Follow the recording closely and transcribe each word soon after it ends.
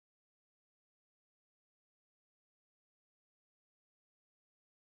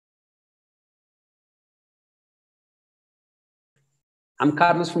I'm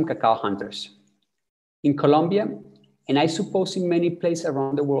Carlos from Cacao Hunters. In Colombia, and I suppose in many places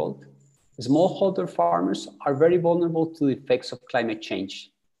around the world, smallholder farmers are very vulnerable to the effects of climate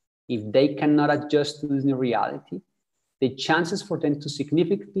change. If they cannot adjust to this new reality, the chances for them to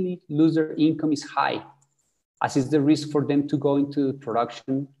significantly lose their income is high, as is the risk for them to go into the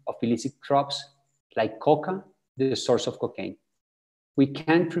production of illicit crops like coca, the source of cocaine. We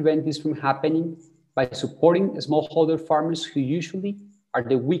can prevent this from happening by supporting smallholder farmers who usually are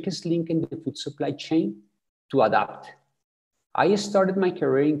the weakest link in the food supply chain to adapt. I started my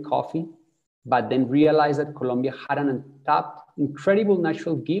career in coffee, but then realized that Colombia had an untapped, incredible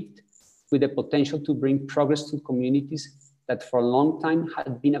natural gift with the potential to bring progress to communities that for a long time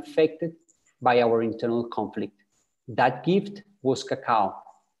had been affected by our internal conflict. That gift was cacao,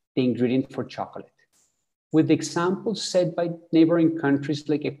 the ingredient for chocolate. With the examples set by neighboring countries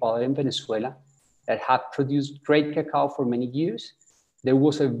like Ecuador and Venezuela that have produced great cacao for many years, there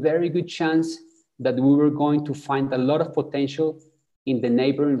was a very good chance that we were going to find a lot of potential in the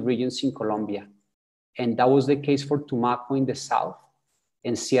neighboring regions in Colombia. And that was the case for Tumaco in the south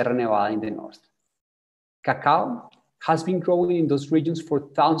and Sierra Nevada in the north. Cacao has been growing in those regions for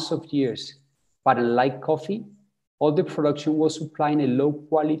thousands of years, but unlike coffee, all the production was supplying a low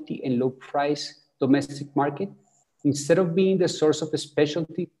quality and low price domestic market instead of being the source of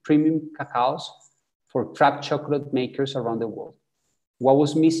specialty premium cacaos for craft chocolate makers around the world. What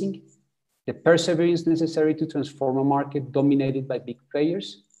was missing? The perseverance necessary to transform a market dominated by big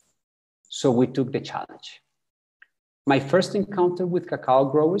players. So we took the challenge. My first encounter with cacao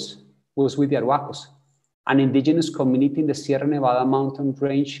growers was with the Arhuacos, an indigenous community in the Sierra Nevada mountain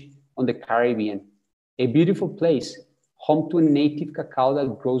range on the Caribbean, a beautiful place, home to a native cacao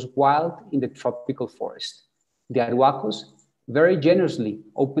that grows wild in the tropical forest. The Arhuacos very generously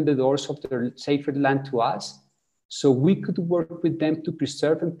opened the doors of their sacred land to us, so we could work with them to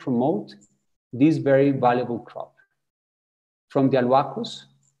preserve and promote this very valuable crop. From the Arhuacos,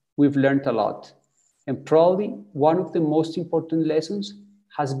 we've learned a lot, and probably one of the most important lessons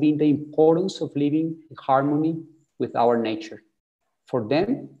has been the importance of living in harmony with our nature. For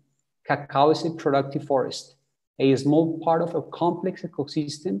them, cacao is a productive forest, a small part of a complex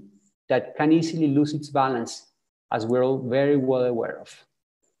ecosystem that can easily lose its balance, as we're all very well aware of.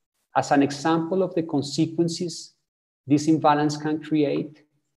 As an example of the consequences this imbalance can create,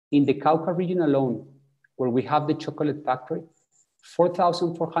 in the Cauca region alone, where we have the chocolate factory,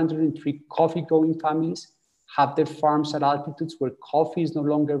 4,403 coffee-growing families have their farms at altitudes where coffee is no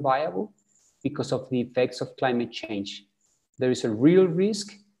longer viable because of the effects of climate change. There is a real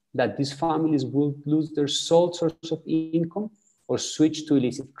risk that these families will lose their sole source of income or switch to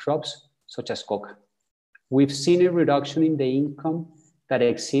illicit crops such as coca. We've seen a reduction in the income that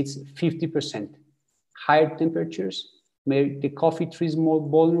exceeds 50%. Higher temperatures make the coffee trees more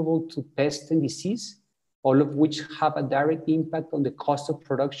vulnerable to pests and disease, all of which have a direct impact on the cost of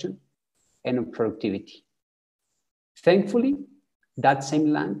production and on productivity. Thankfully, that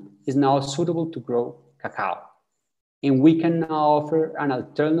same land is now suitable to grow cacao, and we can now offer an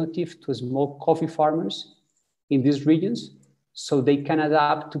alternative to small coffee farmers in these regions so they can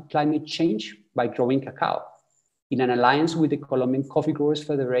adapt to climate change by growing cacao. In an alliance with the Colombian Coffee Growers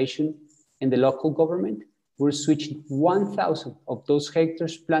Federation and the local government, we're switching 1,000 of those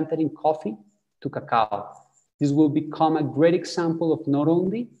hectares planted in coffee to cacao. This will become a great example of not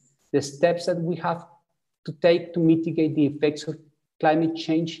only the steps that we have to take to mitigate the effects of climate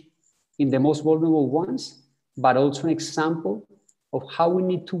change in the most vulnerable ones, but also an example of how we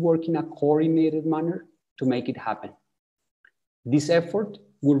need to work in a coordinated manner to make it happen. This effort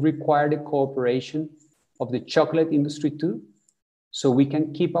will require the cooperation of the chocolate industry too, so we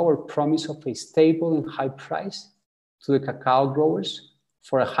can keep our promise of a stable and high price to the cacao growers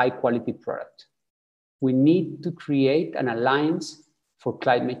for a high quality product. We need to create an alliance for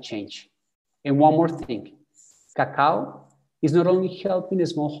climate change. And one more thing, cacao is not only helping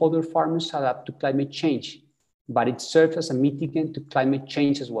smallholder farmers adapt to climate change, but it serves as a mitigant to climate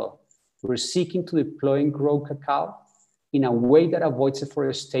change as well. We're seeking to deploy and grow cacao in a way that avoids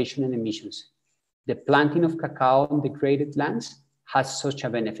deforestation and emissions. The planting of cacao on degraded lands has such a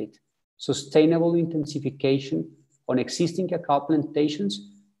benefit. Sustainable intensification on existing cacao plantations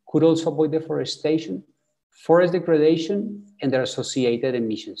could also avoid deforestation, forest degradation, and their associated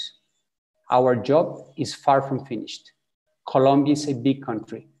emissions. Our job is far from finished. Colombia is a big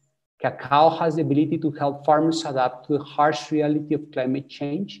country. Cacao has the ability to help farmers adapt to the harsh reality of climate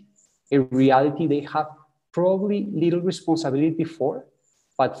change, a reality they have probably little responsibility for,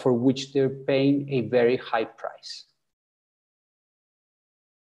 but for which they're paying a very high price.